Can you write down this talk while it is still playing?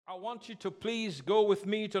I want you to please go with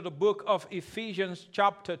me to the book of Ephesians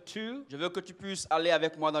chapter 2. Je veux que tu puisses aller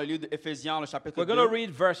avec moi dans le livre d'Éphésiens, le chapitre We're 2. going to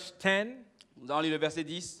read verse 10. Nous allons lire le verset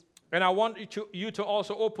 10. And I want you to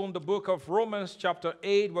also open the book of Romans chapter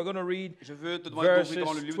 8. We're going to read Je veux te demander d'ouvrir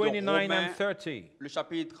dans le verses livre de 29 Romains, and 30. le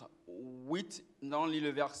chapitre 8. Nous allons lire le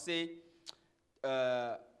verset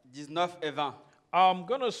 19 et 20. I'm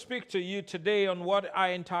going to speak to you today on what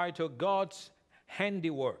I entitle God's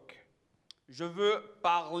handiwork. Je veux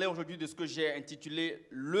parler aujourd'hui de ce que j'ai intitulé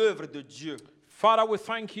l'œuvre de Dieu. Father, we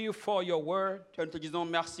thank you for your word. Père, nous te disons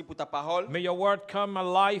merci pour ta parole. May your word come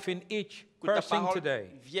alive in each Que ta person parole today.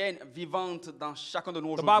 vienne vivante dans chacun de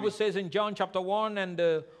nous The Bible aujourd'hui. says in John chapter 1, and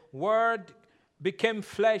the word became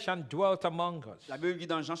flesh and dwelt among us. La Bible dit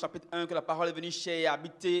dans Jean chapitre 1 que la parole est venue chez et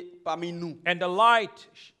habité parmi nous. And the light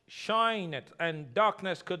shined, and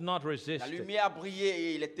darkness could not resist La it. lumière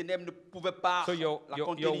brillait et les ténèbres ne pouvaient pas So your la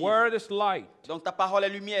contenir. word is light. Donc ta parole est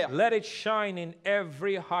lumière. Let it shine in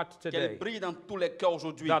every heart Qu'elle today, brille dans tous les cœurs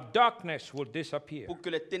aujourd'hui. that darkness will disappear. Pour que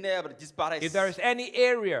les ténèbres disparaissent. If there is any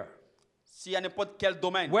area S'il y a n'importe quel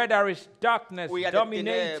domaine where there is darkness où il y a des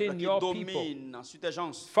ténèbres dominating qui your people, dominent sur tes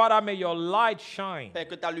gens, Father, may your light shine Père,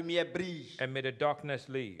 que ta lumière brille and may the darkness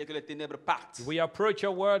et leave. que les ténèbres partent. We approach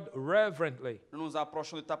your word reverently, Nous nous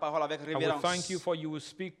approchons de ta parole avec and we révérence. thank you for you will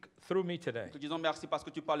speak through me today. Nous te disons merci parce que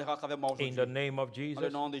tu parleras à travers moi In aujourd'hui. the name of Dans le Jesus,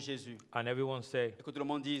 nom de Jésus. and everyone say, Et que tout le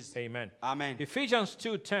monde dise Amen. Amen. Ephesians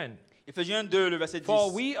 2:10. Éphésiens 2, le verset 10.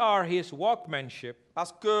 For we are his workmanship.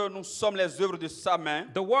 Parce que nous sommes les œuvres de sa main.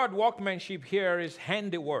 The word workmanship here is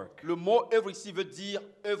handiwork. Le mot œuvre ici veut dire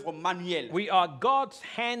œuvre manuelle. We are God's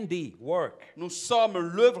handiwork. Nous sommes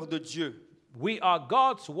l'œuvre de Dieu. We are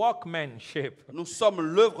God's workmanship. Nous sommes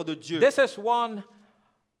l'œuvre de Dieu. This is one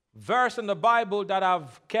verse in the Bible that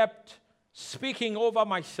I've kept speaking over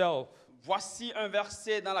myself. Voici un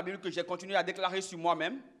verset dans la Bible que j'ai continué à déclarer sur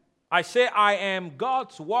moi-même. I say I am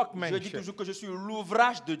God's Je dis workmanship. toujours que je suis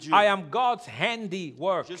l'ouvrage de Dieu. I am God's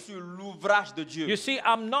handiwork. Je suis l'ouvrage de Dieu. You see,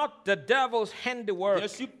 I'm not the devil's Je handiwork. ne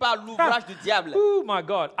suis pas l'ouvrage du diable. Oh my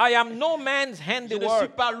God. I am no man's Je ne suis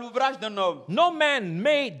handiwork. pas l'ouvrage d'un homme. No man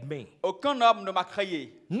made me. Aucun homme ne m'a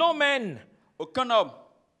créé. No man Aucun homme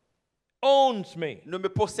owns me. ne me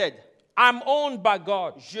possède. I'm owned by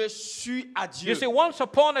God. Je suis à Dieu. You see, once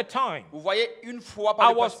upon a time, Vous voyez, une fois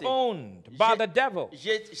par I le was passé, owned by the devil.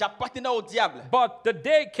 j'appartenais au diable. But the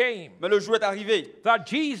day came Mais le jour est arrivé that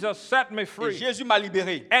Jesus set me et free. Jésus m'a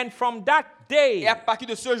libéré. And from that day, Et à partir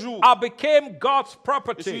de ce jour, I became God's je suis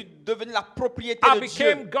property. devenu la propriété I de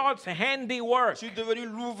became Dieu. God's Je handiwork. suis devenu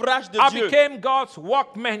l'ouvrage de I Dieu. became God's Je suis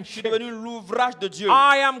workmanship. devenu l'ouvrage de Dieu.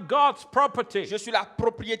 I am God's property. Je suis la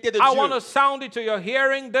propriété de I want to Dieu. sound it to your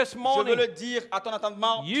hearing this Je veux morning. le dire à ton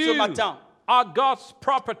entendement ce You matin. are God's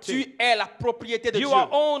property. Tu es la propriété de You Dieu. are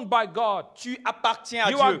owned by God. Tu appartiens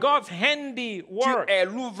à You are Dieu. God's Tu handiwork, es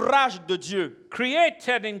l'ouvrage de Dieu.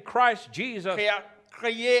 created in Christ Jesus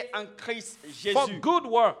Créé en Christ for Jésus good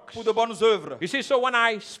works. pour de bonnes œuvres. You see, so when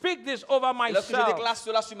I speak this over Lorsque je myself, déclare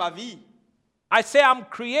cela sur ma vie, I say I'm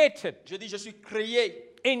created je dis je suis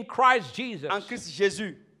créé in Christ Jesus en Christ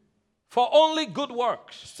Jésus for only good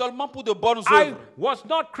works. seulement pour de bonnes I œuvres. was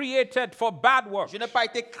not created for bad works. Je n'ai pas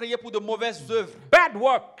été créé pour de mauvaises œuvres. Bad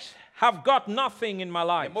works have got nothing in my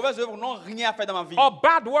Les life. mauvaises œuvres n'ont rien à faire dans ma vie. Or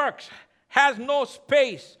bad works has no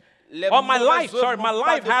space. Les Or my life, mauvaises œuvres sorry, my n'ont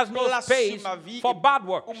pas life de has no place sur space ma vie for bad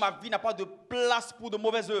works. ou ma vie n'a pas de place pour de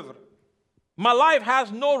mauvaises œuvres. My life has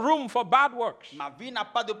no room for bad works. Ma vie n'a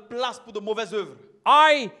pas de place pour de mauvaises œuvres.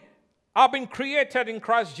 I have been created in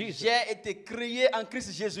Christ Jesus J'ai été créé en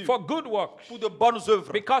Christ Jésus for good works pour de bonnes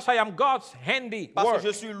œuvres. because I am God's Parce que handiwork.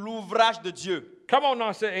 je suis l'ouvrage de Dieu. Come on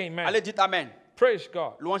now, say amen. Allez, dites Amen. Praise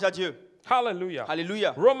God. Louange à Dieu. Hallelujah.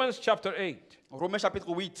 Alléluia. Romans chapter 8, Romains chapitre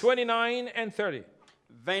 8, 29 and 30.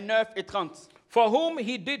 29 et 30. For whom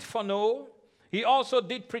he did foreknow, he also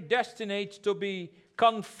did predestinate to be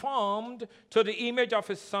conformed to the image of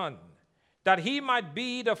his Son, that he might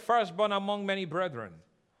be the firstborn among many brethren.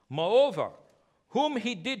 Moreover, whom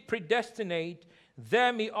he did predestinate,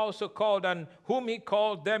 them he also called, and whom he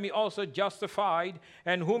called, them he also justified,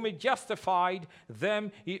 and whom he justified,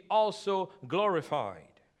 them he also glorified.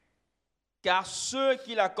 Car ceux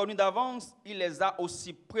qu'il a connus d'avance, il les a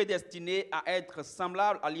aussi prédestinés à être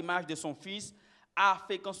semblables à l'image de son Fils,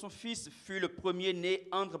 afin que son Fils fût le premier-né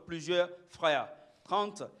entre plusieurs frères.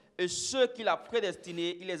 30. Et ceux qu'il a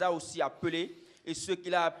prédestinés, il les a aussi appelés. Et ceux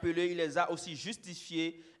qu'il a appelés, il les a aussi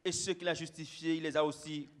justifiés. Et ceux qu'il a justifiés, il les a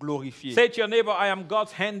aussi glorifiés. Say to your neighbor, I am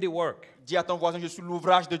God's handiwork. Dis à ton voisin, je suis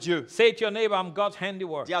l'ouvrage de Dieu. Say to your neighbor, I'm God's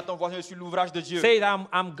handiwork. Dis à ton voisin, je suis l'ouvrage de Dieu. Say that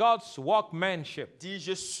I'm God's workmanship. Dis,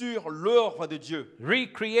 je suis l'œuvre de Dieu.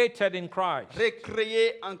 Recreated in Christ.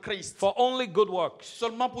 Recréé en Christ. For only good works.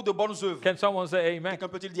 Seulement pour de bonnes œuvres. Can someone say amen? Quelqu'un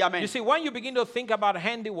peut-il dire amen? You see, when you begin to think about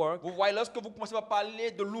handiwork, Vous voyez, lorsque vous commencez à parler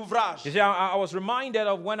de l'ouvrage, you see, I was reminded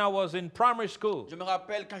of when I was in primary school. je me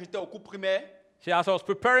rappelle quand j'étais au cours primaire, See, as I was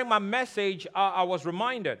preparing my message, I was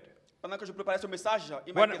reminded pendant que je préparais ce message,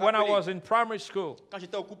 il m'a été when I rappelé, was in primary school, quand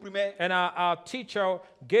j'étais au cours primaire, and our teacher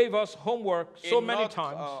gave us homework et so many notre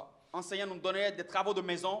times, enseignant nous donnait des travaux de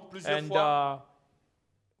maison plusieurs and fois,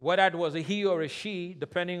 whether it was a he or a she,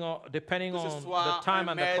 depending on que ce the soit time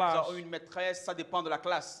un and the maître class, ou une maîtresse, ça dépend de la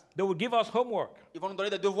classe. they would give us homework, Ils vont nous donner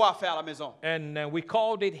des devoirs à faire à la maison. and we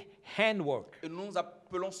called it handwork. Et nous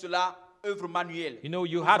appelons cela œuvre manuelle. You know,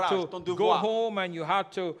 you had Ouvrage, to ton go devoir. home and you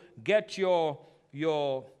had to get your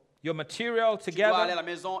material Tu dois aller à together, la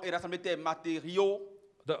maison et rassembler tes matériaux,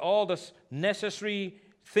 all the necessary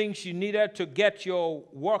things you needed to get your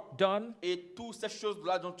work done. et toutes ces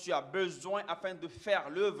choses-là dont tu as besoin afin de faire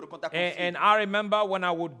l'œuvre qu'on t'a And confiée. I remember when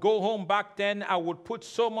I would go home back then, I would put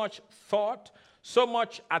so much thought, so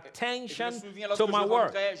much Et je me attention souviens, lorsque to je my work.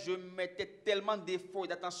 rentrais, je mettais tellement d'efforts et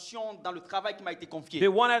d'attention dans le travail qui m'a été confié. They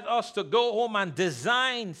wanted us to go home and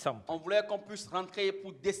design something. On voulait qu'on puisse rentrer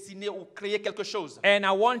pour dessiner ou créer quelque chose. And I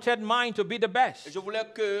wanted mine to be the Et best. je voulais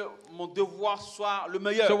que mon devoir soit le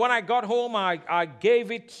meilleur. So when I got home, I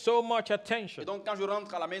gave it so much Et attention. donc, quand je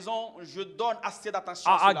rentre à la maison, je donne assez d'attention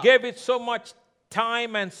à I cela. gave it so much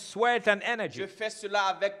time and sweat and Je energy. fais cela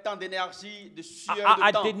avec tant d'énergie, de sueur,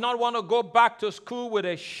 I de temps. did not want to go back to school with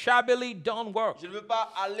a shabbily done work. Je ne veux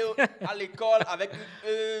pas aller à l'école avec une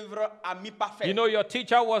œuvre à mi-parfaite. You know, your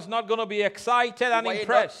teacher was not going to be excited Vous and voyez,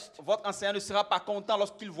 impressed. votre enseignant ne sera pas content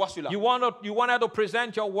lorsqu'il voit cela. You wanted to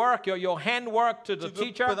present your work, your handwork to Tu the veux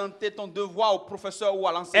teacher, présenter ton devoir au professeur ou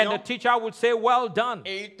à and l'enseignant the teacher would say, well done,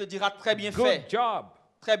 et il te dira très bien good fait, job.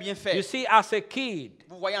 très bien You fait. see, as a kid,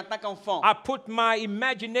 Vous voyez, en tant qu'enfant, I put my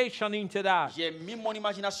imagination into that. j'ai mis mon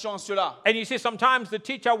imagination en cela. And you see, sometimes the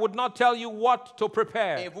teacher would not tell you what to Et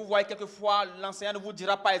prepare. vous voyez, quelquefois, l'enseignant ne vous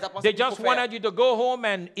dira pas exactement ce They qu'il faut just faire. wanted you to go home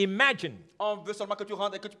and imagine. On veut seulement que tu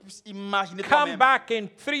rentres et que tu puisses imaginer Come toi-même. back in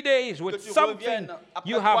 3 days Que with tu something reviennes après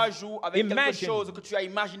you 3 have jours avec quelque imagined, chose que tu as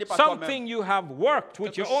imaginé par toi-même. something you have worked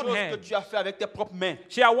with Quelque your own chose que hands. tu as fait avec tes propres mains.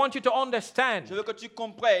 See, I want you to understand Je veux que tu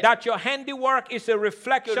comprennes that your handiwork is a que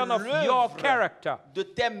reflection of your l'œuvre character. de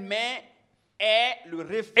tes mains est le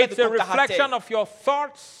reflet It's de a ton reflection caractère. of your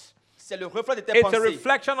thoughts. C'est le reflet de tes It's a pensées.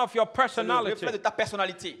 reflection of your C'est le personality. reflet de ta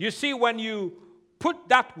personnalité. You see, when you put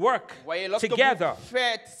that work Vous voyez, lorsque together, vous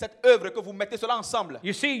faites cette œuvre, que vous mettez cela ensemble,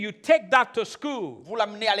 you see, you take that to school, vous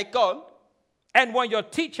l'amenez à l'école, and when your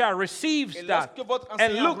teacher receives et that lorsque votre and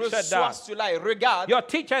enseignant looks at reçoit that, cela et regarde, your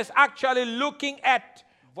teacher is actually looking at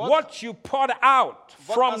Votre- what you poured out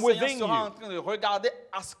votre from enseignant within sera en you. train de regarder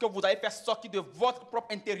à ce que vous avez fait sortir de votre propre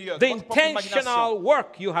intérieur, The de votre propre imagination. intentional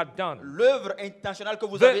work you had done. L'œuvre intentionnelle que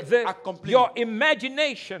vous avez accomplie. Your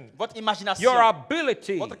imagination, Votre imagination, your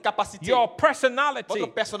ability, votre capacité, your personality,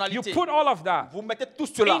 votre personnalité. you put all of that vous mettez tout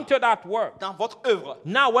cela into that work. dans votre œuvre.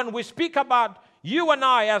 Now, when we speak about you and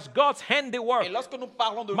I as God's Et handiwork, lorsque nous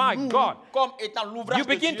parlons de My nous God. comme étant l'ouvrage you de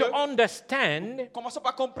begin Dieu, to understand commençons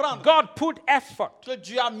par comprendre God put effort. que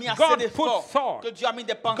Dieu a mis assez God d'efforts, put thought. que Dieu a mis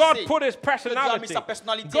des God pensées, put his que Dieu a mis personality. sa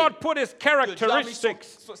personnalité, God put his que Dieu a mis characteristics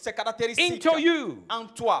ses caractéristiques into you en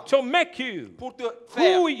toi to make you pour te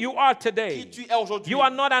faire who you are qui today. tu es aujourd'hui. You are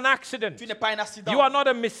not an accident. Tu n'es pas un accident, You are not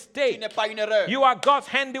a tu mistake. n'es pas une erreur, You are God's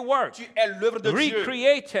handiwork, tu es l'œuvre de Dieu,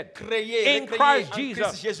 recreated créée, in recréée Christ en Christ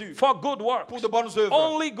Jesus Jésus for good works. pour de bonnes œuvres,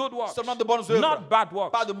 Only good works, seulement de bonnes œuvres, not bad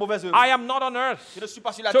works. pas de mauvaises œuvres. I am not on earth Je ne suis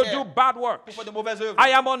pas sur la to terre do bad works. pour faire de mauvaises œuvres.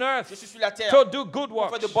 I am on Je earth suis sur la terre to do good pour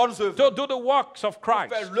faire works, de bonnes œuvres, to do the works of pour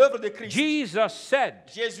Christ. faire l'œuvre de Christ. Jesus said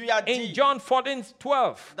Jésus a in dit John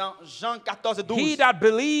 14:12, dans Jean 14, he 12, that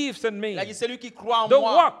believes in il a dit me, celui qui croit en the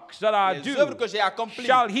moi, works that I les œuvres do, que j'ai accomplies,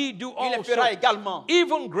 shall he do il les also, fera également,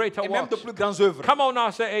 even greater et même de works. plus grandes œuvres. Come on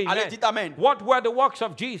now, say Allez, amen. dites amen. What were the works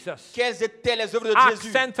of Jesus? Quelles étaient les œuvres de Acts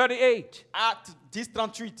Jésus? 10:38. Acte 10,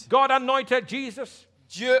 38. God anointed Jesus,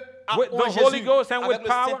 Dieu a With the oint Holy Jésus Ghost and avec with le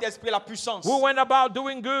power, Saint-Esprit et la puissance, who went about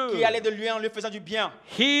doing qui allait good, de lui en lui faisant du bien,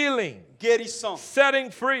 healing, guérissant,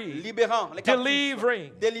 setting free, libérant les captifs,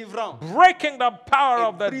 delivering, délivrant, breaking the power et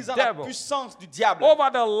of the brisant la devil puissance du diable over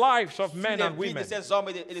the lives of sur men les and vies de women, ces hommes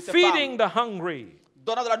et de ces feeding femmes, the hungry,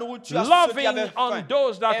 donnant de la nourriture à ceux qui loving avaient faim, on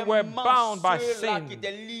those that were aimant bound by ceux-là sin, qui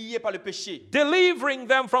étaient liés par le péché, delivering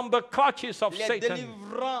them from the clutches of les Satan.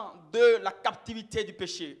 délivrant de la captivité du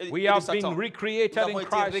péché et We de have Satan. been recreated Nous in avons été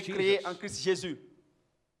Christ recréés en Jesus Christ Jésus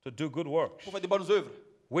to do good works, pour faire de bonnes œuvres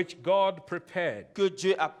which God prepared que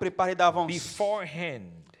Dieu a préparées d'avance.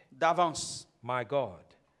 beforehand. D'avance. My God.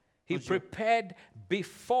 He Mon Dieu. prepared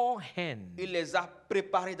beforehand, Il les a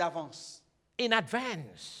préparées d'avance. in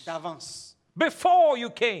advance. D'avance. Before you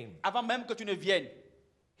came, Avant même que tu ne viennes,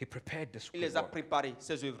 He prepared this il good les a work préparées,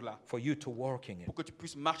 ces œuvres-là, for you to work in it, pour que tu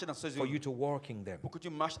puisses marcher dans ces for you œuvres. to work in them. Pour que tu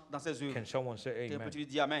marches dans ces œuvres. Can someone say amen? Peux-tu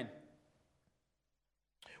dire Amen?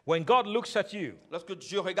 When God looks at you, Lorsque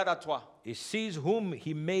Dieu regarde à toi, He sees whom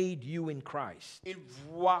He made you in Christ. il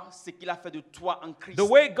voit ce qu'il a fait de toi en Christ. The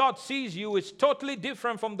way God sees you is totally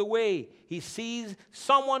different from the way He sees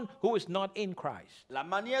someone who is not in Christ. La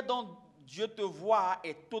manière dont Dieu te voit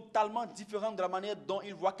est totalement différente de la manière dont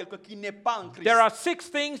il voit quelqu'un qui n'est pas en Christ. There are 6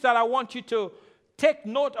 things that I want you to take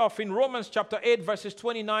note of in Romans chapter 8, verses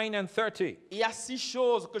 29 and 30. Il y a 6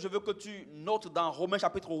 choses que je veux que tu notes dans Romains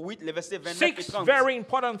chapitre 8, les versets 29 et 6 30. very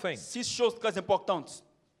important things. 6 choses très importantes.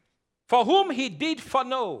 For whom He did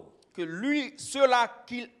foreknow. Que lui, ceux-là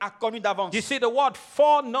qu'il a connus d'avance. You see the word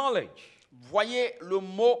foreknowledge. Voyez le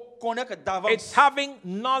mot connaître It's d'avance. having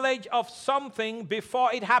knowledge of something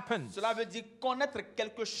before it happens. Cela veut dire connaître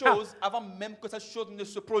quelque chose avant même que cette chose ne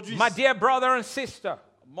se produise. My dear brother and sister,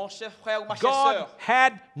 Mon cher frère ou ma chère God sœur,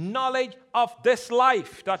 had knowledge of this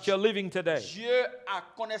life that you're living today. Dieu a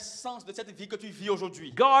connaissance de cette vie que tu vis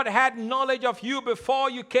aujourd'hui. God had knowledge of you before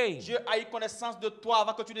you came. Dieu a eu connaissance de toi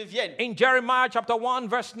avant que tu ne viennes. In Jeremiah chapter 1,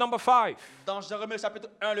 verse number 5, Dans Jérémie chapitre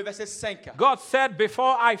 1, le verset 5. God said,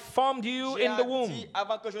 before I formed you Dieu in a the womb, dit,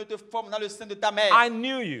 avant que je ne te forme dans le sein de ta mère, I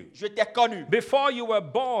knew you. je t'ai connu. Before you were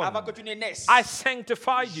born, Avant que tu ne naisses, I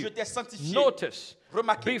sanctified je you. t'ai sanctifié. Notice,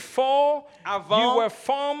 Remarquez, before avant you were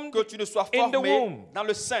formed que tu ne sois in the formé womb, dans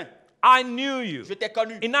le sein, I knew you. je t'ai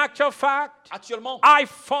connu. In actual fact, Actuellement, I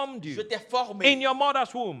formed je you t'ai formé in your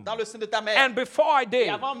mother's womb. dans le sein de ta mère. And before I Et did,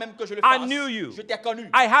 avant même que je le I fasse, knew you. je t'ai connu.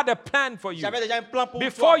 I had a plan for you. J'avais déjà un plan pour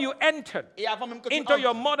Before toi. you entered Et avant même que tu into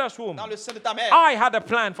your entres mother's womb, dans le sein de ta mère, I had a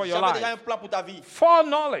plan for your j'avais déjà un life. plan pour ta vie.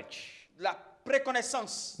 Foreknowledge, La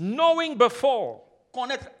préconnaissance, knowing before,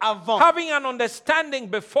 connaître avant, having an understanding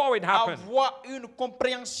before it happened, avoir une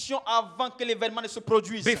compréhension avant que l'événement ne se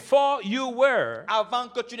produise. before you were, Avant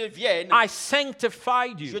que tu ne viennes, I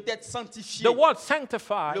sanctified je you. t'ai sanctifié. The word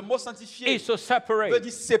sanctify Le mot sanctifié is to veut separate.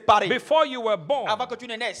 dire séparer. Before you were born, Avant que tu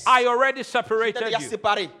ne naisses, I already je t'ai separated déjà you.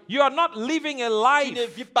 séparé. You are not living a Tu ne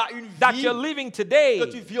life vis pas une that vie you're living today que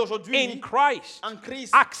tu vis in aujourd'hui Christ en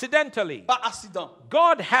Christ accidentally. par accident.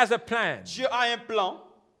 God has a plan. Dieu a un plan.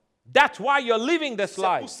 That's why you're living this C'est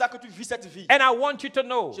pour life. ça que tu vis cette vie. And I want you to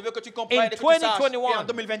know, Je veux que tu in comprennes et que tu saches qu'en 2021,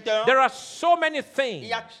 2021, there are so many il things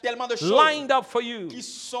y a tellement de choses lined up for you, qui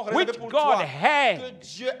sont réservées which pour God toi, que had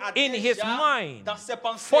Dieu a in His déjà mind dans ses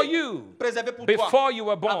pensées for you préservées pour toi before you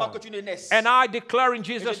were avant que born. tu ne naisses. And I declare in Et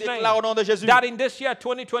je Jesus' name déclare au nom de Jésus that in this year que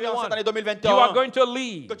en cette année 2021, 2021, you are going to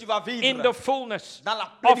live que tu vas vivre in the fullness dans la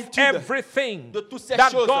of plénitude everything de toutes ces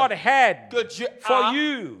that choses God had que Dieu for a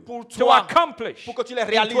you pour to toi, accomplish pour que tu les in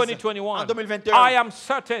réalises 2021. en 2021. I am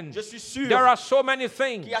certain Je suis sûr there are so many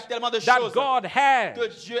things qu'il y a tellement de that choses God has que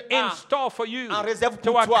Dieu in a store for you en réserve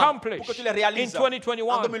to pour toi, accomplish pour que tu les in réalises en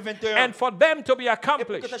 2021. 2021. And for them to be Et pour que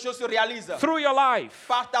accomplished ces choses se réalisent through your life,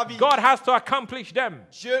 par ta vie, God has to accomplish them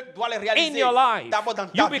Dieu doit les in réaliser your life. d'abord dans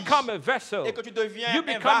You ta vie. become a vessel. Et que tu deviens You un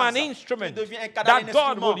become an vase, instrument tu deviens un canal, that un God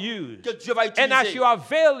instrument will use. que Dieu va And as utiliser. you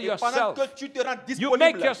avail Et pendant yourself, que tu te rends you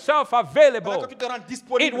make disponible, yourself pendant available, que tu te rends it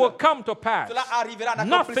disponible, will come to pass. cela arrivera à un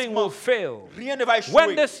Nothing accomplissement. will fail. Rien ne va échouer.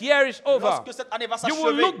 When this year is over, Lorsque cette année va you will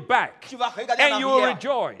s'achever, look back tu vas regarder en and you will arrière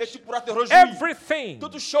rejoice. et tu pourras te réjouir. Everything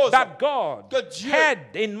Toutes choses that God que Dieu had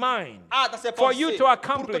in mind a dans ses for pensées you to pour que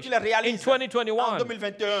accomplish tu les in réalises 2021 en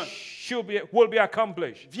 2021 will be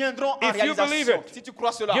accomplished. viendront en If you believe réalisation. it, Si tu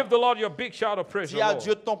crois cela, Give the Lord your big shout of praise. dis the à Lord.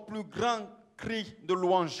 Dieu ton plus grand cri de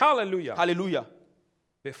louange. Hallelujah. Alléluia.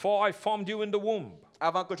 Before I formed you in the womb,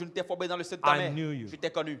 Avant que je ne t'ai formé dans le sein de ta I mère, knew you. je t'ai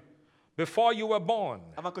connu. before you were born,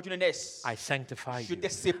 Avant que tu ne naisses, I sanctified je you. t'ai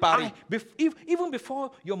séparé. Even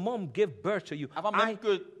before your mom gave birth to you, Avant même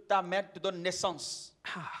que ta mère te donne naissance.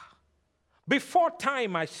 before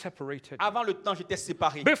time I separated you. Avant le temps, je t'ai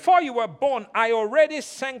séparé. Before you were born, I already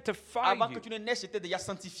sanctified Avant que you. tu ne naisses, je t'ai déjà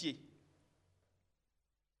sanctifié.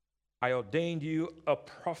 I ordained you a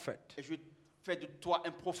prophet Et je fais de toi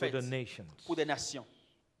un to prophète the nations. pour des nations.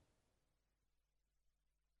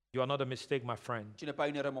 You are not a mistake, my friend. Tu n'es pas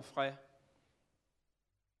une erreur, mon frère.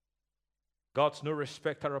 God's no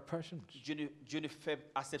respecter of persons. Dieu ne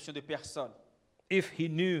fait acception de personne. If he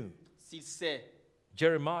knew S'il sait,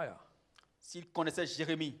 Jeremiah, S'il connaissait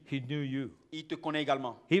Jérémie, he knew you. il te connaît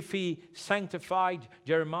également. If he sanctified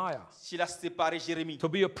Jeremiah S'il a séparé Jérémie to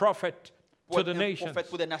be a prophet pour to être the un nations, prophète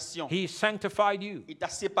pour des nations, he sanctified you il t'a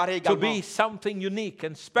séparé to également be something unique and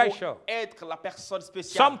pour special. être la personne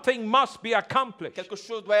spéciale. Something must be accomplished Quelque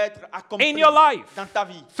chose doit être accompli in your life, dans ta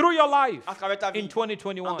vie, through your life, à travers ta vie, in en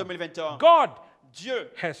 2021. 2021. God Dieu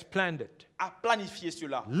has planned it. a planifié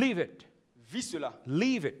cela. Leave it. Vis cela.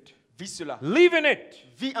 Leave it. Vis cela. Live in it.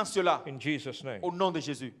 Vis en cela. In Jesus' name. Au nom de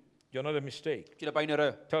Jésus. You're not a mistake. Tu n'es pas une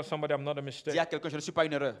erreur. Tell somebody I'm not a Dis mistake. à quelqu'un, je ne suis pas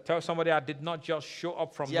une erreur. Tell somebody I did not just show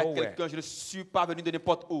up from Dis à nowhere. quelqu'un, je ne suis pas venu de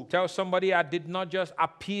n'importe où. Tell somebody I did not just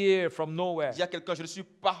appear from nowhere. Dis à quelqu'un, je ne suis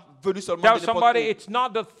pas venu seulement Tell de n'importe somebody où.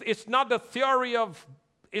 it's not the theory of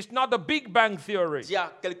it's not the Big Bang theory. Dis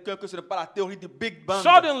à quelqu'un que ce n'est pas la théorie du Big Bang.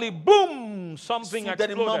 Suddenly, boom, something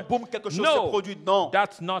Soudainement, exploded. boum, quelque chose se No, produit. Non,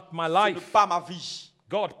 that's not my ce n'est life. pas ma vie.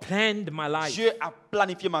 God planned my life. Dieu a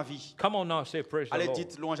planifié ma vie. Come on now, say praise the Allez, Lord.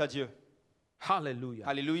 dites louange à Dieu. Hallelujah.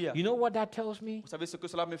 Alléluia. You know what that tells me? Vous savez ce que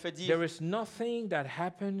cela me fait dire? There is nothing that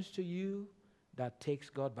happens to you that takes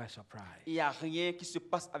God by surprise. Il n'y a rien qui se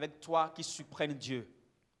passe avec toi qui surprenne Dieu.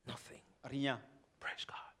 Nothing. Rien. Praise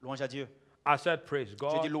God. Louange à Dieu. I said praise J'ai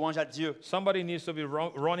God. dit louange à Dieu. Somebody needs to be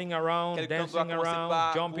running around, Quelqu'un doit dancing commencer around,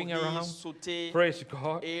 par jumping courir, around. sauter Praise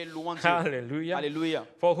God. et louer Dieu. Hallelujah. Alléluia.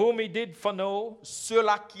 For whom he did foreknow,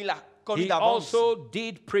 Ceux-là qu'il a connus he d'avance, also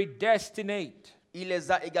did predestinate. il les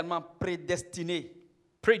a également prédestinés.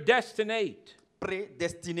 Predestinate.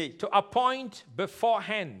 Prédestinés. To appoint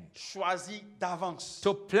beforehand. Choisis d'avance.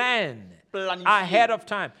 To plan Planifier ahead of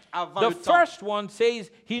time. avant The le temps. first one says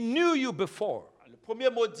he knew you before. Le premier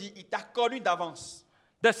mot dit, il t'a connu d'avance.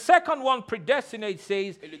 The second one, predestinate,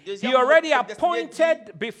 says Et le deuxième he already mot, prédestiné,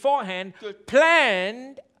 appointed beforehand, que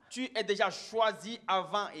planned. Tu es déjà choisi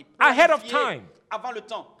avant et Ahead of planifié time. avant le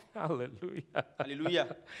temps. Hallelujah. Alléluia.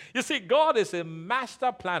 You see, God is a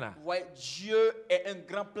master planner. Ouais, Dieu est un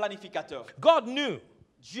grand planificateur. God knew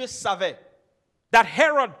Dieu savait that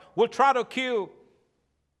Herod will try to kill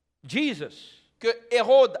Jesus. que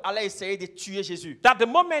Hérode allait essayer de tuer Jésus. That the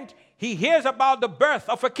moment he hears about the birth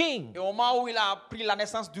of a king, Et au moment où il a appris la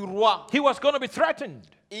naissance du roi, he was going to be threatened.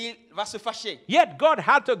 il va se fâcher. Yet God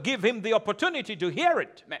had to give him the opportunity to hear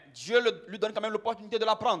it. Mais Dieu lui donne quand même l'opportunité de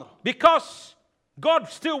l'apprendre. Because God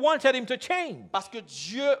still wanted him to change. Parce que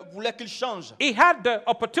Dieu voulait qu'il change. He had the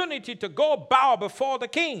opportunity to go bow before the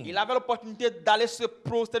king. Il avait l'opportunité d'aller se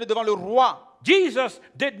prosterner devant le roi. Jesus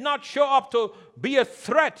did not show up to be a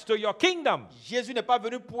threat to your kingdom. Jésus n'est pas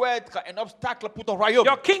venu pour être un obstacle pour ton royaume.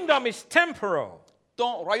 Your kingdom is temporal,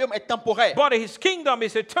 Ton royaume est temporaire. but his kingdom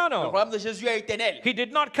is Le eternal. royaume de Jésus est éternel. He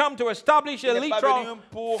did not come to establish a Il n'est pas venu literal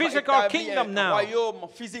pour physical établir kingdom un now. royaume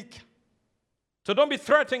physique. So don't be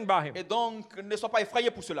threatened by him. Et donc, ne sois pas effrayé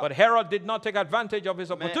pour cela. But Herod did not take advantage of his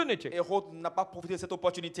Mais opportunity. Hérode n'a pas profité de cette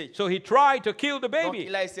opportunité. So he tried to kill the Donc, baby.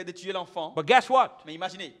 il a essayé de tuer l'enfant. But guess what? Mais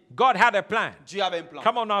imaginez, God had a plan. Dieu avait un plan.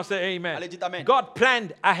 Come on now, say amen. Allez, dites amen. God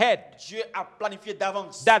planned ahead Dieu a planifié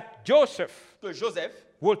d'avance that Joseph que Joseph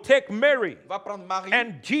will take Mary va prendre Marie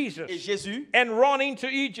and et Jesus Jésus and run into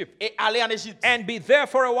Egypt et aller en Égypte and be there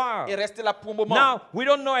for a et while. rester là pour un moment. Now, we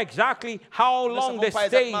don't know exactly how Nous ne long savons they pas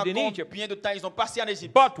exactement stayed in Egypt. combien de temps ils ont passé en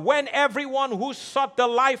Égypte. But when everyone who sought the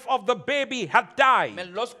life of the baby had Mais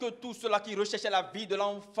died, lorsque tous ceux-là qui recherchaient la vie de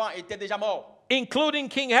l'enfant étaient déjà morts, including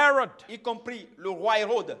King Herod, y compris le roi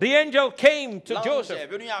Hérode, the angel came to l'ange est Joseph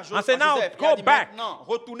venu à and said, now Joseph et a go dit back, maintenant,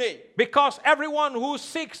 retournez. because everyone who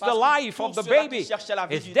seeks the Parce que life tous of the ceux-là qui baby cherchaient la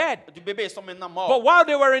vie is dead. du bébé sont maintenant morts. But while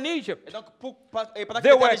they were in Egypt, Et donc, et pendant qu'ils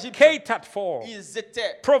they étaient en were Égypte, catered for, ils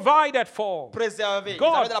étaient provided for, préservés. Ils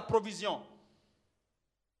God avaient de la provision.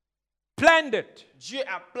 planned it Dieu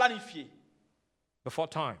a planifié before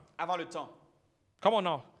time. avant le temps. Come on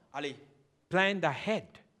now. Allez, Planned ahead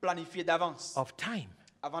planifié d'avance of time.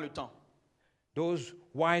 avant le temps. Those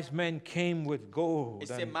wise men came with gold Et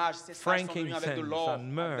ces and mages, ces sages sont venus avec de frankincense l'or, and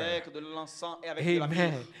myrrh. avec de l'encens et avec de la Amen.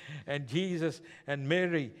 myrrhe. And Jesus and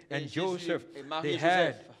Mary and Jésus Joseph, et Marie they et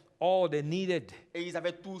had Joseph. all they needed Et ils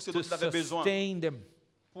avaient tout ce to dont ils avaient besoin sustain them.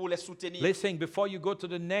 pour les soutenir. Listen, before you go to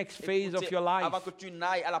the next phase of Écoutez, your life, avant que tu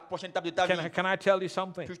n'ailles à la prochaine étape de ta vie, can I tell you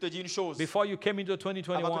something? puis je te dis une chose. Before you came into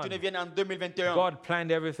Avant que tu ne 2021, viennes en 2021, God planned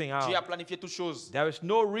everything Dieu a out. planifié toutes choses. There is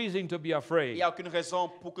no reason to be Il afraid. n'y a aucune raison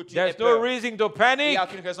pour que tu aies There's no peur. reason to Il panic. n'y a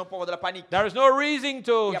aucune raison pour avoir de la panique. There is no reason Il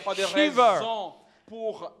to n'y a pas de shiver. raison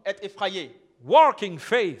pour être effrayé. Walk in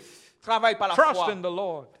faith. Travaille par la Trust foi. in the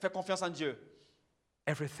Lord. Fais confiance en Dieu.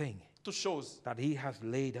 Everything Toutes choses that He has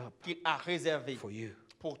laid up qu'il a réservées for you.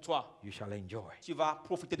 pour toi. you shall enjoy Tu vas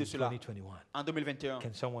profiter de in cela 2021. en 2021.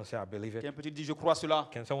 Can someone say, I believe it? Quelqu'un peut dire, je crois cela.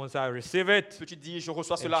 Can someone say, I receive it? Peux-tu dire, je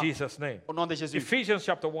reçois In cela Jesus' name. au nom de Jésus. Ephesians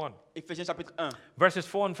chapter 1, Éphésiens chapitre 1, verses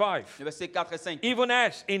 4 and 5. le verset 4 et 5. Even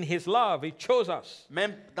as in his love he chose us,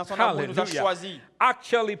 Même dans son amour, il nous a hallelujah, choisis.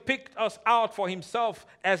 actually picked us out for himself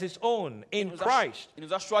as his own Il in nous a- Christ Il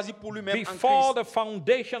nous a choisis pour lui-même en before Christ, the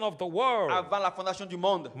foundation of the world. avant la fondation du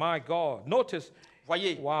monde. My God. Notice,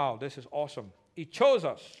 Voyez, wow, this is awesome. He chose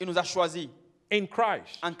us il nous a choisis in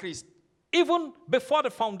Christ, en Christ, even before the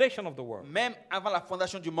foundation of the world, même avant la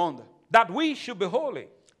fondation du monde, that we should be holy,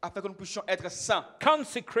 afin que nous puissions être saints,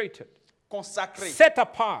 consecrated, consacrés, set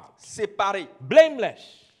apart, séparés, blameless,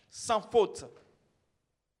 sans faute,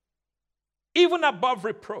 even above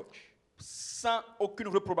reproach. sans aucune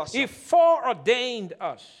réprobation. He foreordained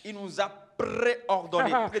us. Il nous a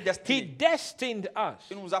préordonnés, He prédestinés. destined us.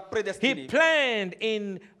 Il nous a He prédestinés. planned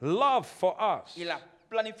in love for us Il a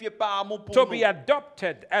planifié par amour pour to nous, be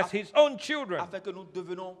adopted as his own children afin que nous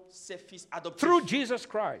devenions ses fils adoptifs through Jesus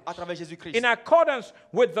Christ à travers Jésus-Christ, in accordance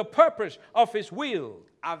with the purpose of his will.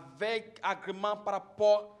 avec agrément par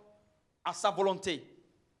rapport à sa volonté.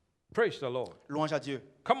 Praise the Lord. Louange à Dieu.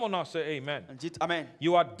 Come on now, say amen. Dites Amen.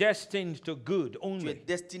 You are destined to good Tu es only.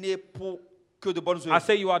 destiné pour que de bonnes I œuvres.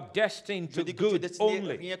 say you are destined Je to dis que tu es good destiné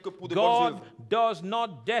only. rien que pour de bonnes God œuvres. does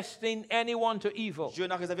not destine anyone to evil. Dieu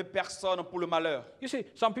n'a réservé personne pour le malheur. You see,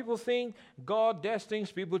 some people think God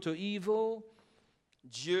destines people to evil.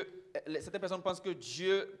 Certaines personnes pensent que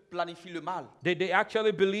Dieu planifie le mal. They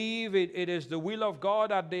actually believe it is the will of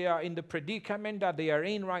God that they are in the predicament that they are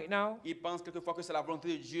in right now. Ils pensent quelquefois que c'est la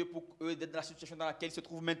volonté de Dieu pour eux d'être dans la situation dans laquelle ils se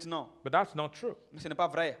trouvent maintenant. But that's not true. Mais ce n'est pas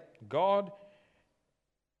vrai. God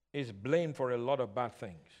is blamed for a lot of bad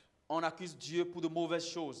things. On accuse Dieu pour de mauvaises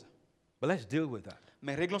choses. But let's deal with that.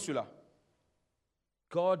 Mais réglons cela.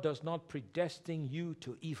 God does not predestine you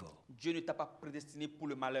to evil. Dieu ne t'a pas prédestiné pour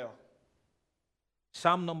le malheur.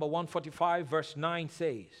 Psalm number 145, verse 9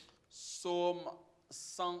 says, Psaume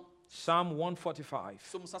 100 Psalm 145,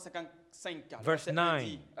 Psaume 155, Verse le verset 9. 1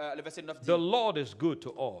 dit, le verset 9 dit, the Lord is good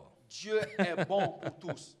to all. Dieu est bon pour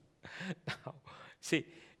tous. Now, see,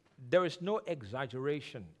 there is no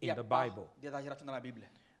exaggeration Il n'y in a the pas Bible. d'exagération dans la Bible.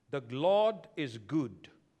 The Lord is good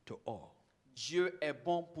to all. Dieu est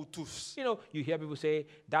bon pour tous. You know, you hear people say,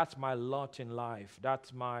 that's my lot in life.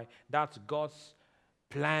 That's God's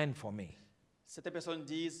plan for me. Certaines personnes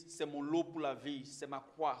disent, c'est mon lot pour la vie, c'est ma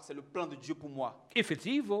croix, c'est le plan de Dieu pour moi. If it's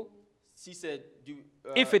evil, Si c'est du,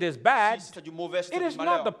 if it is bad, si c'est du mauvais, si it c'est is du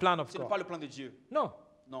malheur, not the plan of ce n'est God. pas le plan de Dieu. No.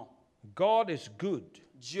 Non. God is good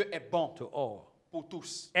Dieu est bon to all. pour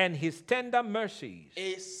tous. And his tender mercies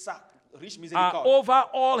Et sa riche are miséricorde over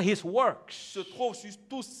all his works. se trouve sur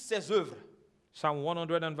toutes ses œuvres. Psalm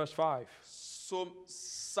 100 and verse 5. Psaume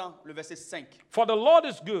 100, le verset 5. For the Lord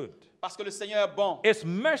is good. Parce que le Seigneur est bon. His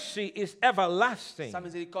mercy is everlasting. Sa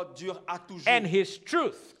miséricorde dure à toujours. And his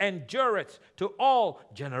truth endureth to all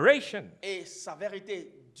generations. Et sa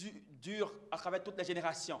vérité dure à travers toutes les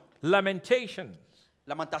générations. Lamentations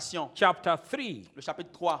Lamentation, chapter 3, le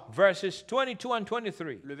chapitre 3, verses 22 and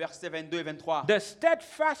 23. le verset 22 et 23. The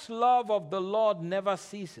steadfast love of the Lord never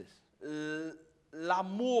ceases.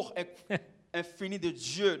 L'amour infini de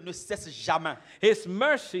Dieu ne cesse jamais. His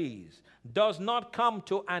mercies does not come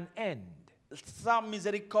to an end. Sa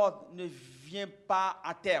miséricorde ne vient pas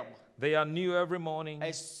à terme. They are new every morning,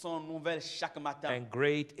 Elles sont nouvelles chaque matin. and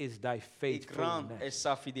great is thy Et grande est faithfulness.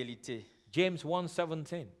 sa fidélité. James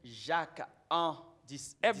 1:17. Jacques 1,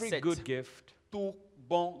 17. Every good gift Tout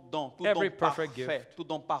bon don, tout Every don perfect parfait, gift. tout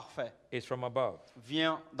don parfait is from above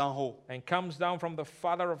vient d'en haut and comes down from the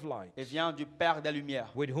Father of lights, et vient du Père des Lumières,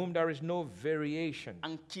 with whom there is no variation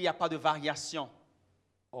en qui il n'y a pas de variation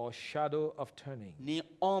or shadow of turning. ni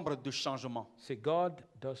ombre de changement. See, God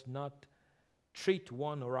does not treat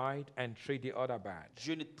one right and treat the other bad.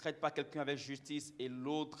 Dieu ne traite pas quelqu'un avec justice et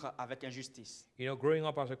l'autre avec injustice. You know, growing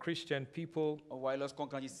up as a Christian, people Ouais, lorsqu'on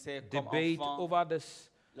grandissait comme debate enfant, over this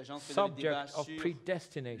les gens faisaient le débat subject of sur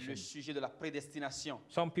predestination. le sujet de la prédestination.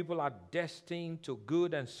 Some people are destined to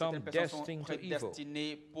good and some Certaines personnes sont destined to evil.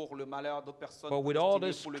 prédestinées pour le malheur, d'autres personnes But with all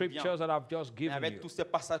prédestinées the pour le bien. scriptures that I've just Mais given avec you, tous ces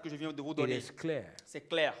passages que je viens de vous it donner, is clear. c'est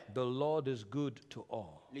clair. The Lord is good to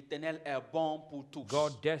all. L'Éternel est bon pour tous.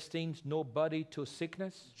 God destines nobody to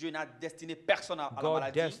sickness. Dieu n'a destiné personne à la God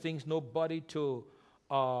maladie. destines nobody to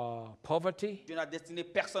poverty. Dieu n'a destiné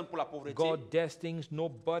personne pour la pauvreté. God destines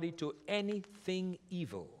nobody to anything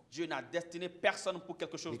evil, Dieu n'a destiné personne pour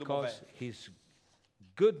quelque chose de mauvais. because his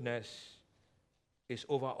goodness is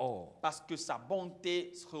over all. Parce que sa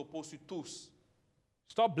bonté se repose sur tous.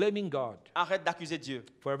 Stop blaming God Arrête d'accuser Dieu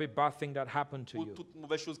for every bad thing that happened to pour you. toute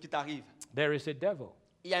mauvaise chose qui t'arrive. There is a devil.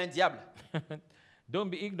 Il y a un diable. Don't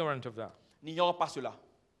be ignorant of that. N'ignore pas cela.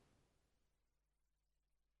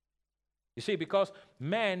 You see, because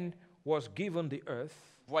man was given the earth,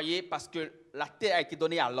 Voyez, parce que la terre a été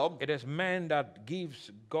donnée à l'homme. it is man that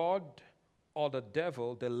gives God or the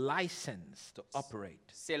devil the license to operate.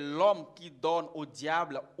 C'est l'homme qui donne au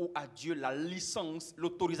diable ou à Dieu la licence,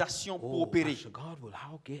 l'autorisation pour opérer. Pastor Godwill,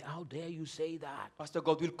 how dare you say that? Pasteur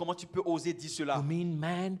Godwill, comment tu peux oser dire cela? You mean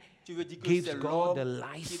man Tu veux dire que gives c'est God the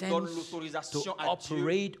l'homme qui donne license l'autorisation to à Dieu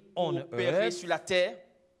operate pour on opérer earth? sur la terre?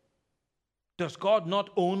 Does God not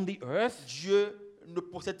own the earth? Dieu ne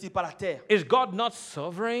possède-t-il pas la terre? Is God not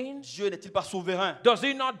sovereign? Dieu n'est-il pas souverain? Does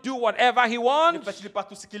he not do whatever he Ne wants? fait-il pas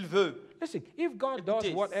tout ce qu'il veut? Listen, if God does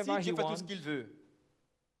Écoutez, whatever si he Dieu fait tout wants, ce qu'il veut,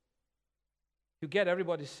 you get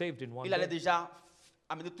everybody saved in one il allait day. déjà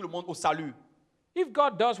amener tout le monde au salut. If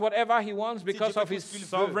God does whatever he wants because Dieu fait of tout his ce qu'il veut,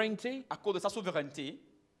 sovereignty, à cause de sa souveraineté,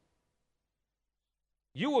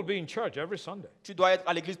 you will be in church every Sunday. tu dois être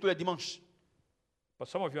à l'église tous les dimanches. But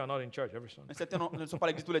some of you are not in church every Sunday. Mais certains ne sont pas à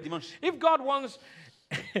l'église tous les dimanches. If God wants,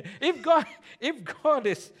 if God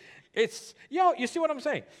is, it's, you see what I'm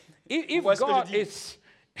saying? If voyez ce que je God dis? is,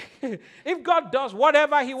 if God does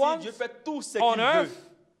whatever he Si wants Dieu fait tout ce on qu'il earth, veut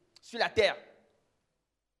sur la terre,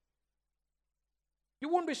 you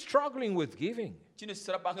won't be struggling with giving. tu ne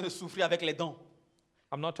seras pas en train de souffrir avec les dons.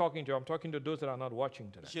 I'm not talking to you, I'm talking to those that are not watching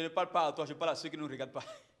today. Je ne parle pas à toi, je parle à ceux qui ne nous regardent pas.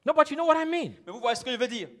 No, but you know what I mean. Mais vous voyez ce que je veux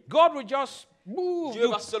dire? God will just move Dieu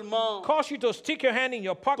you, va seulement cause you to stick your hand in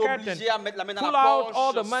your pocket and t'obliger à mettre la main dans pull la out poche,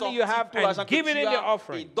 all the money you sortir have tout l'argent and que give it tu in the as et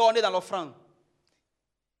offering. donner dans l'offrande.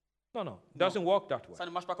 No, it doesn't work that way. Ça ne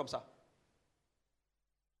marche pas comme ça.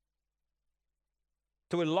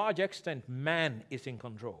 To a large extent, man is in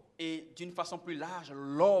control. Et d'une façon plus large,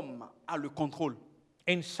 l'homme a le contrôle.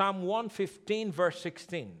 In Psalm 115, verse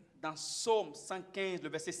 16, Dans Psaume 115, le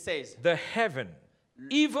verset 16, the heaven,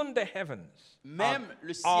 even the heavens, même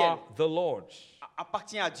le are ciel the Lord's,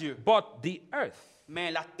 appartient à Dieu, but the earth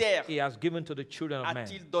mais la terre he has given to the children of man.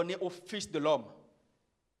 a-t-il donné au Fils de l'homme.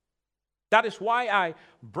 That is why I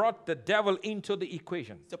brought the devil into the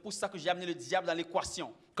equation. C'est pour ça que j'ai amené le diable dans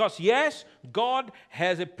l'équation. Because yes, God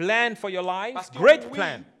has a plan for your life, Parce que great oui,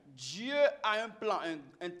 plan. Dieu a un plan,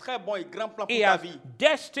 un très bon et grand plan pour He ta has vie.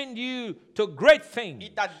 destined you to great things,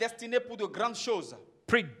 Il t'a destiné pour de grandes choses.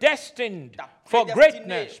 predestined T'a for prédestiné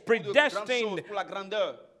greatness, pour de grandes choses, predestined pour la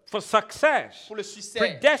grandeur, for success, pour le succès,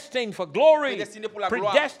 predestined for glory, Prédestiné pour la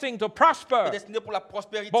gloire. predestined to prosper. prédestiné pour la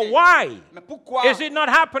prospérité. But why Mais pourquoi is it not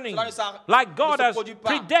happening cela like God ne se has produit pas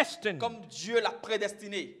predestined? comme Dieu l'a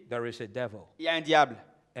prédestiné? There is a devil. Il y a un diable.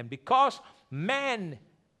 And because man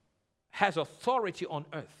has authority on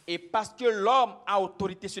earth, Et parce que l'homme a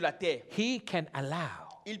autorité sur la terre, he can allow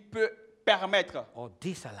il peut permettre or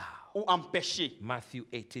disallow. ou empêcher. Matthew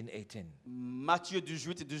 18:18. Matthieu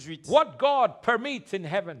 18. What God permits in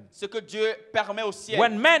heaven, Ce que Dieu permet au ciel,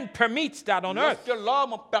 when man permits that on earth, lorsque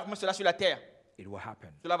l'homme permet cela sur la terre, it will happen.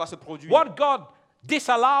 cela va se produire. What God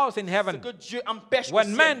disallows in Ce heaven, que Dieu empêche au when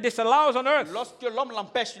ciel, man disallows on earth, lorsque l'homme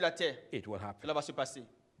l'empêche sur la terre, it will happen. cela va se passer.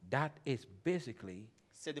 That is basically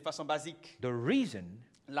C'est de façon basique the reason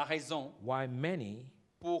la raison why many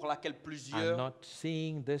pour laquelle are plusieurs not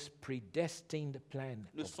seeing this predestined plan.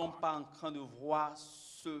 ne of sont God. pas en train de voir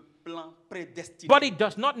ce plan prédestiné. But it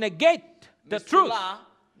does not negate Mais the truth. cela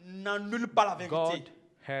n'annule pas la God vérité.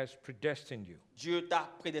 has predestined you. Dieu t'a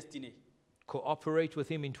prédestiné. Cooperate with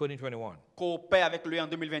him in 2021 Coopère avec lui en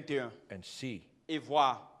 2021 and see et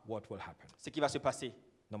voir what will happen. ce qui va se passer.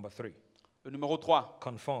 Number 3, Le numéro 3,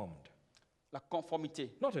 conformed. la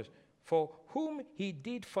conformité. Notice, for whom he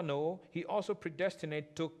did foreknow, he also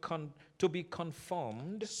predestinated to be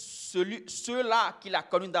conformed Ceux-là qu'il a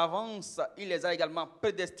connus d'avance, il les a également to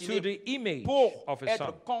prédestinés the image pour of his être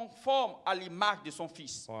son. conformes à l'image de son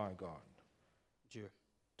Fils. My God. Dieu.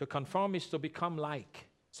 To conform is to become like.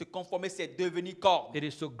 Se conformer, c'est devenir corps. It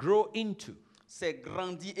is to grow into. C'est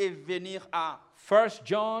grandir et venir à 1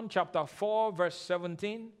 John chapter 4 verse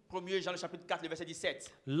 17. 1 Jean le chapitre 4, le verset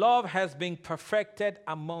 17. Love has been perfected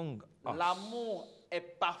among us. L'amour est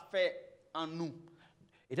parfait en nous.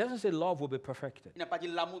 It doesn't say love will be perfected. Il n'a pas dit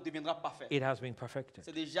l'amour deviendra parfait. It has been perfected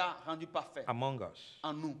C'est déjà rendu parfait among us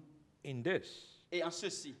en nous. in this, Et en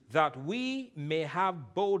ceci, that we may have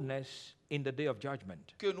boldness in the day of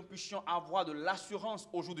judgment. que nous puissions avoir de l'assurance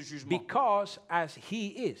au jour du jugement. Because as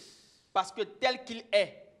he is, Parce que tel qu'il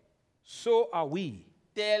est, so are we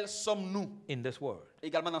tels sommes-nous in this world.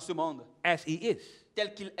 également dans ce monde. As he is,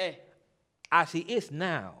 Tel qu'il est, as he is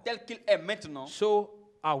now, tel qu'il est maintenant, so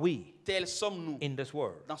are we tels sommes-nous in this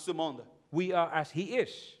world. dans ce monde. We are as he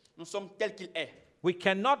is. Nous sommes tels qu'il est. We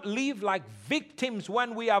cannot live like victims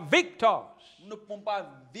when we are victors. Nous ne pouvons pas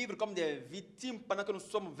vivre comme des victimes pendant que nous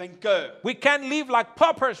sommes vainqueurs. We can't live like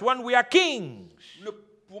paupers when we are kings. Nous ne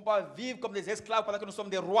pouvons pas vivre comme des esclaves pendant que nous sommes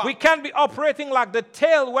des rois. We can't be operating like the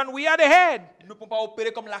tail when we are the head. Nous ne pouvons pas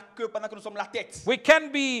opérer comme la queue pendant que nous sommes la tête. We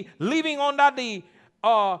can't be living under the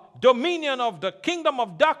dominion of the kingdom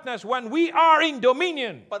of darkness when we are in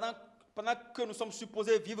dominion. Pendant que nous sommes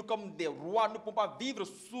supposés vivre comme des rois, nous ne pouvons pas vivre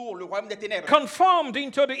sous le royaume des ténèbres. Conformed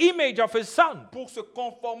into the image of his son. Pour se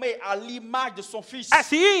conformer à l'image de son fils.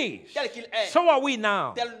 As he is, tel qu'il est. so are we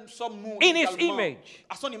now. Tel sommes-nous in his également, image,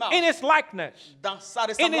 à son image, in his likeness, dans sa in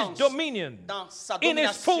ressemblance, his dominion, dans sa in his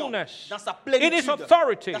domination, fullness, dans sa in plénitude, his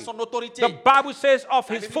authority. dans son autorité. The Bible says of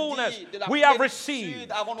La his Bible fullness dit, de la we have plénitude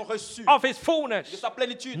received, avons-nous reçu, of his de fullness, sa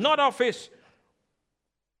plénitude, not of his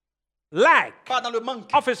lack, pas dans le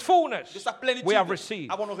manque, of his fullness de sa plénitude, we have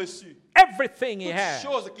received. avons-nous reçu. Everything he Toutes has,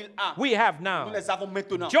 choses qu'il a, we have nous now. les avons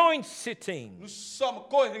maintenant. Joint sitting, Nous sommes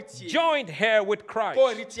co-héritiers, joint here with Christ,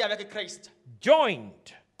 co-héritiers avec Christ, joined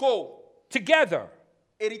together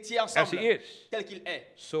co-héritiers as ensemble, he is. tel qu'il est,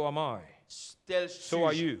 So am I. tel So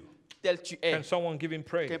are suis-je, you. tel tu es. Can someone give him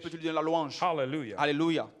praise? Quelqu'un peut lui donner la louange? Hallelujah.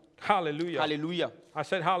 Alléluia, Hallelujah. alléluia. I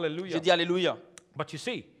said hallelujah. Je dis alléluia. But you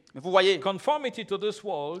see, Mais vous voyez, conformity to this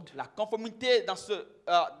world la conformité dans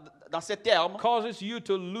ces termes, causes you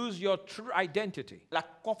to lose your true identity. la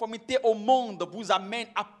conformité au monde vous amène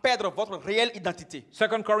à perdre votre réelle identité.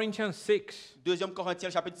 2 Corinthians 6, 2 Corinthiens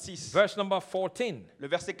chapitre 6, verse number 14. le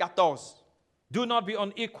verset 14. Do not be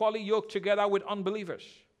unequally yoked together with unbelievers.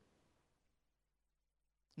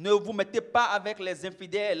 Ne vous mettez pas avec les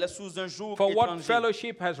infidèles sous un joug For what étranger.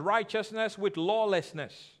 fellowship has righteousness with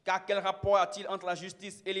lawlessness? Car quel rapport a-t-il entre la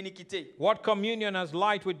justice et l'iniquité? What communion has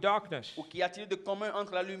light with darkness? Ou qu'y a-t-il de commun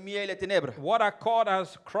entre la lumière et les ténèbres? What accord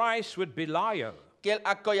has Christ with Belial? Quel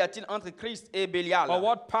accord y a-t-il entre Christ et Bélial? Or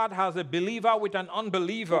what part has a believer with an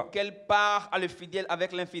unbeliever? Quelle part a le fidèle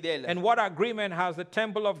avec l'infidèle? And what agreement has the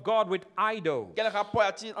temple of God with idols? Quel rapport y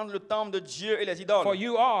a-t-il entre le temple de Dieu et les idoles? For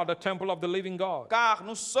you are the temple of the living God. Car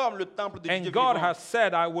nous sommes le temple de Dieu And God vivant. has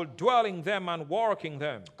said, I will dwell in them and walk in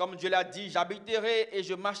them. Comme Dieu l'a dit, j'habiterai et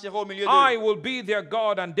je marcherai au milieu I d'eux. will be their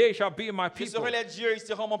God and they shall be my Je people. serai les dieux, ils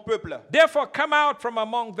seront mon peuple. Therefore come out from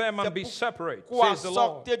among them and be C'est separate, Quoi, says the Lord.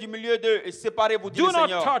 sortez du milieu d'eux et séparez-vous, dit Do le not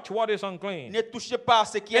Seigneur. touch what is unclean, Ne touchez pas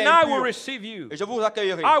ce qui est and I will impur, receive you. et je vous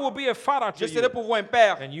accueillerai. I will be a father Je to serai you, pour vous un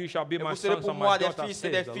père, and you shall be et my vous serez sons pour and moi my des daughters, fils et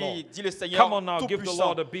says des the filles, Lord. dit le Seigneur Come on now, give the Tout-Puissant.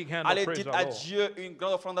 Lord a big hand of Allez, praise dites our à Lord. Dieu une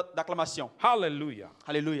grande offrande d'acclamation. Hallelujah.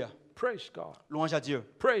 Alléluia. Praise God. Louange à Dieu.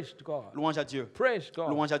 Praise God. Louange à Dieu. Praise God.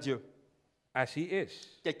 Louange à Dieu. As he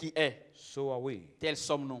is, Tel qui est, so are we. tels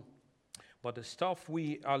sommes-nous. But the stuff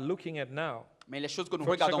we are looking at now, Mais les choses que nous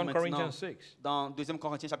 2 regardons maintenant Corinthians 6, dans 2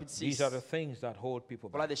 Corinthiens chapitre 6, these are the things that hold people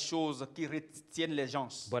voilà back. des choses qui retiennent les gens.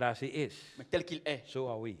 But as he is, Mais tel qu'il est, so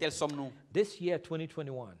are we. tels sommes-nous. This year,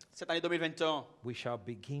 2021, Cette année 2021, we shall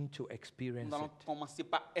begin to experience nous allons it. commencer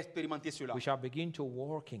par expérimenter cela. We shall begin to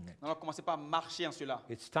walk in it. Nous allons commencer par marcher en cela.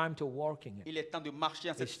 It's time to walk in it. Il est temps de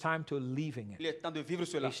marcher en It's cette... time to live in Il it. est temps de vivre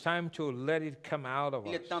cela. It's time to let it come out of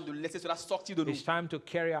Il est us. temps de laisser cela sortir de nous. It's time to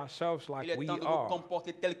carry ourselves Il like est we temps de nous are,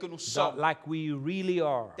 comporter tels que nous that sommes. like we really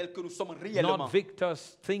are. Tels que nous sommes réellement. Not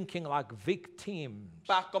victors thinking like victims.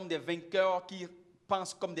 Pas comme des vainqueurs qui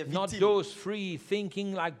pensent comme des Not victimes. those free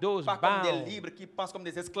thinking like those Pas comme des bound. libres qui pensent comme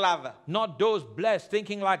des esclaves. Not those blessed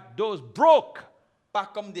thinking like those broke. Pas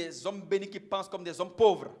comme des hommes bénis qui pensent comme des hommes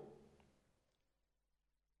pauvres.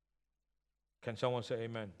 Can someone say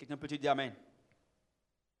amen? Quelqu'un peut dire Amen.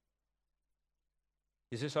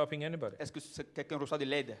 Is this helping anybody? Est-ce que quelqu'un reçoit de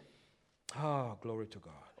l'aide? Ah, glory to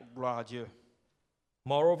God. Gloire à Dieu.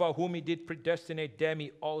 Moreover, whom he did predestinate, them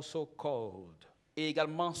he also called. Et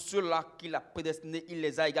également ceux-là qu'il a prédestinés, il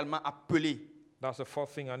les a également appelés. That's the fourth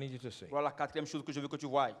thing I need you to say. Voilà la quatrième chose que je veux que tu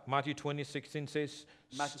voies. Matthew 20:16 says,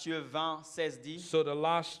 Matthieu 20, 16 dit, so the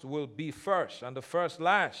last will be first, and the first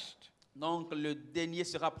last. donc le dernier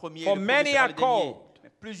sera premier, For le many premier sera are le dernier. called, Mais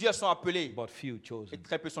plusieurs sont appelés but few et chosen.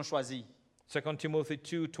 très peu sont choisis. 2 Timothy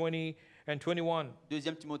 2:20 and 21.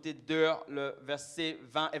 2 Timothée 2, le verset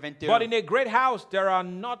 20 et 21. But in a great house there are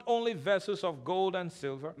not only vessels of gold and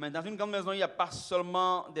silver, Mais dans une grande maison, il n'y a pas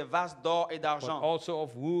seulement des vases d'or et but d'argent. also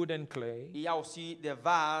of wood and clay, Il y a aussi des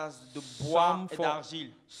vases de bois some et for,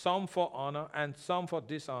 d'argile. some for honor and some for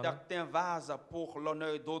dishonor. Certains vases pour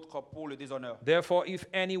l'honneur et d'autres pour le déshonneur. Therefore, if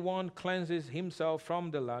anyone cleanses himself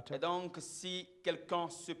from the Et latter, donc, si quelqu'un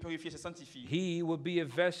se purifie et se sanctifie, he will be a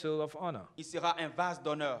vessel of honor, il sera un vase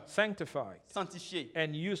d'honneur, sanctified sanctifié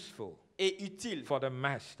and useful et utile for the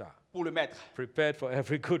master, pour le maître, prepared for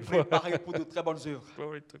every good work. préparé pour de très bonnes œuvres.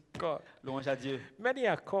 Glory to God. Louange à Dieu. Many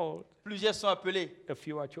are called, Plusieurs sont appelés, a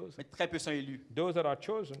few are chosen. mais très peu sont élus. Those that are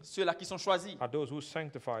chosen Ceux-là qui sont choisis are those who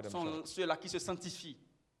sanctify sont themselves ceux-là qui se sanctifient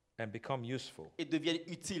and become useful, et deviennent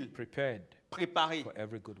utiles, prepared préparés for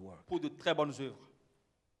every good work. pour de très bonnes œuvres.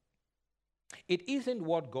 It isn't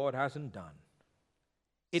what God hasn't done.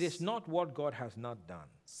 It is not what God has not done.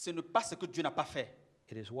 Ce n'est pas ce que Dieu n'a pas fait,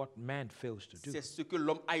 It is what man fails to do. c'est ce que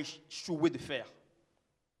l'homme a échoué de faire.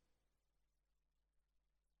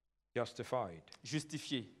 Justified.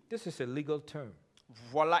 Justifié. This is a legal term.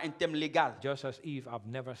 Voilà un thème légal, Just as Eve, I've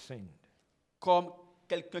never sinned. comme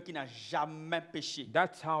quelqu'un qui n'a jamais péché.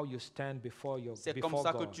 That's how you stand before C'est comme before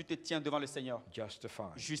ça que God. tu te tiens devant le Seigneur,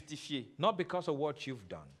 Justified. justifié. Not because of what you've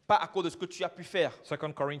done. Pas à cause de ce que tu as pu faire.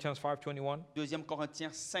 2 Corinthians 5:21. 2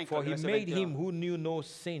 Corinthiens 5, For he verset made 21. him who knew no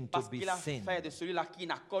sin to Parce be qu'il a sin, fait de celui-là qui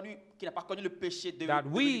n'a pas connu le péché, de that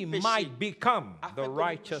we devenir péché, might become afin the que nous puissions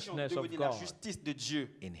righteousness of devenir la God justice de Dieu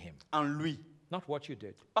in him. en lui. Not what you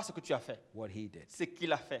did, Pas ce que tu as fait, what he did. ce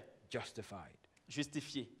qu'il a fait. Justified.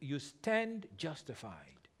 Justifié. You stand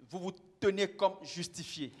justified. Vous vous tenez comme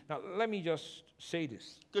justifié. Now, let me just say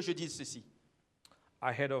this Que je dise ceci.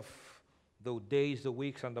 ahead of the days, the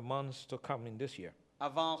weeks, and the months to come in this year.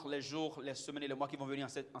 Avant les jours, les semaines et les mois qui vont venir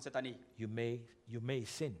en cette année, You may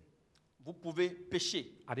sin. vous pouvez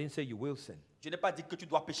pécher. I didn't say you will sin. Je n'ai pas dit que tu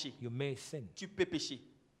dois pécher. You may sin. Tu peux pécher.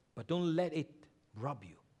 But don't let it rob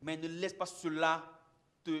you. Mais ne laisse pas cela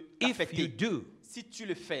te If you affecter. do, Si tu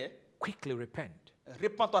le fais, quickly repent.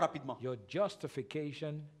 répands-toi rapidement. Your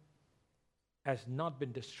justification has not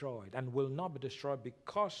been destroyed and will not be destroyed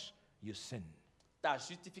because you sin. Ta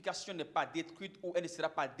justification n'est pas détruite ou elle ne sera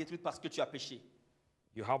pas détruite parce que tu as péché.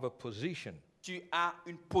 You have a position Tu as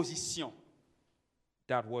une position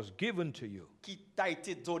that was given to you qui t'a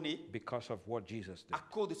été donnée because of what Jesus did. à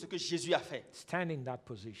cause de ce que Jésus a fait. Stand in that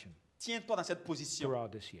position Tiens-toi dans cette position throughout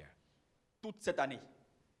this year. toute cette année.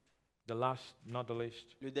 The last, not the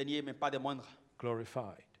least, Le dernier, mais pas des moindres,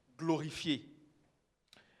 glorified. glorifié,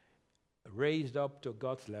 Raised up to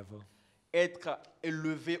God's level. être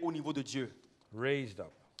élevé au niveau de Dieu, Raised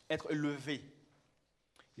up. être élevé.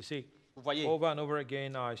 You see, Vous voyez, over and over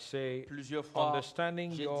again I say, plusieurs fois,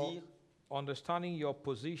 understanding j'ai your dit, understanding your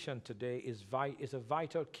position today is a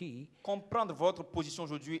vital key comprendre votre position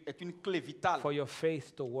aujourd'hui est une clé vitale for your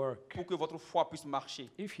faith to work. pour que votre foi puisse marcher.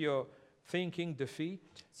 If you're thinking defeat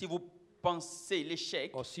Si vous pensez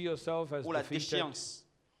l'échec or see yourself as ou la defeated, déchéance,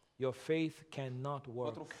 your faith cannot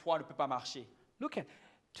work. votre foi ne peut pas marcher. Look at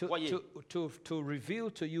Voyez. to reveal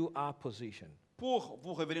to you our position. Pour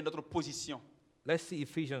vous révéler notre position, Let's see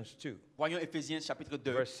Ephesians 2, voyons Éphésiens chapitre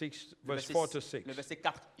 2, verse 4 to 6. le verset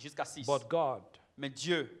 4 jusqu'à 6. But God, Mais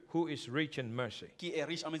Dieu, who is rich in mercy, qui est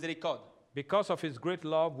riche en miséricorde, because of his great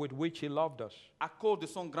love with which he loved us, à cause de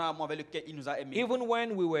son grand amour avec lequel il nous a aimés, even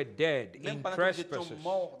when we were dead même in pendant que nous étions trespasses,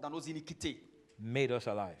 morts dans nos iniquités, made us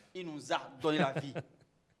alive. il nous a donné la vie.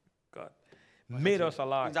 God made us Il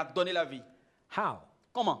alive. nous a donné la vie. How?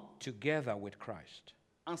 Comment? Together with Christ.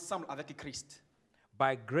 Ensemble avec Christ.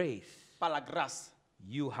 By grace, Par la grâce,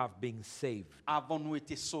 you have been saved. avons-nous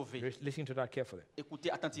été sauvés. Listen to that carefully.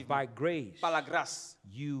 Écoutez attentivement. By grace, Par la grâce,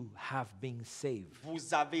 you have been saved.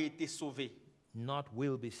 vous avez été sauvés. Not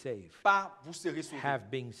will be saved. Pas vous serez sauvés. Have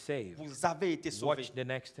been saved. Vous avez été sauvés. Watch the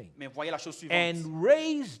next thing. Mais voyez la chose suivante. And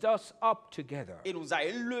raised us up together Et nous a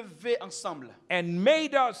élevés ensemble and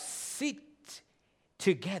made us sit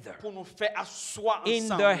together pour nous faire asseoir in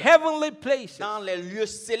the ensemble heavenly places dans les lieux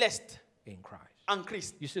célestes in Christ. en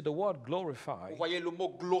Christ. You see, the word glorify Vous voyez le mot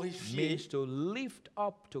glorifier means to lift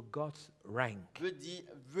up to God's rank. veut dire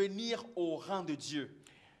venir au rang de Dieu.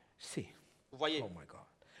 See, Vous voyez, oh my God.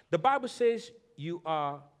 The Bible says you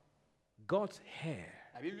are God's heir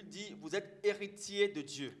la Bible dit vous êtes héritier de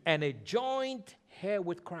Dieu and a joint heir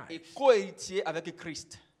with et Christ. co-héritier avec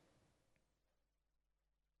Christ.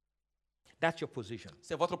 That's your position.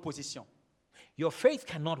 C'est votre position. Your faith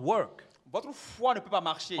cannot work Votre foi ne peut pas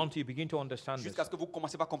marcher until you begin to understand this. jusqu'à ce que vous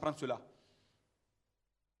commencez par comprendre cela.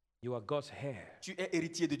 You are God's heir. Tu es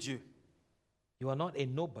héritier de Dieu. You are not a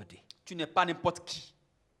nobody. Tu n'es pas n'importe qui.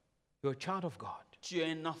 You're a child of God. Tu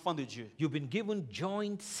es un enfant de Dieu. You've been given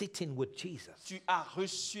joint sitting with Jesus. Tu as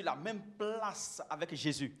reçu la même place avec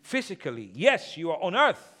Jésus. Physically, yes, you are on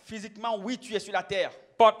earth. Physiquement, oui, tu es sur la terre.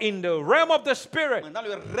 But in the realm of the Spirit, Mais dans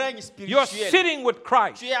le règne you're spirituel, sitting with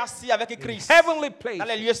Christ. tu es assis avec In Christ heavenly dans les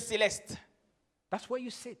place. lieux célestes. That's where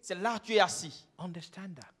you sit. C'est là que tu es assis.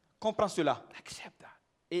 Understand that. Comprends cela Accept that.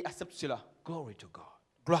 et accepte cela. Glory to God.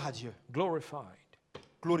 Gloire à Dieu. Glorified.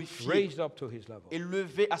 Glorifié, Raised up to his level.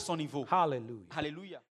 élevé à son niveau. Hallelujah. Alléluia.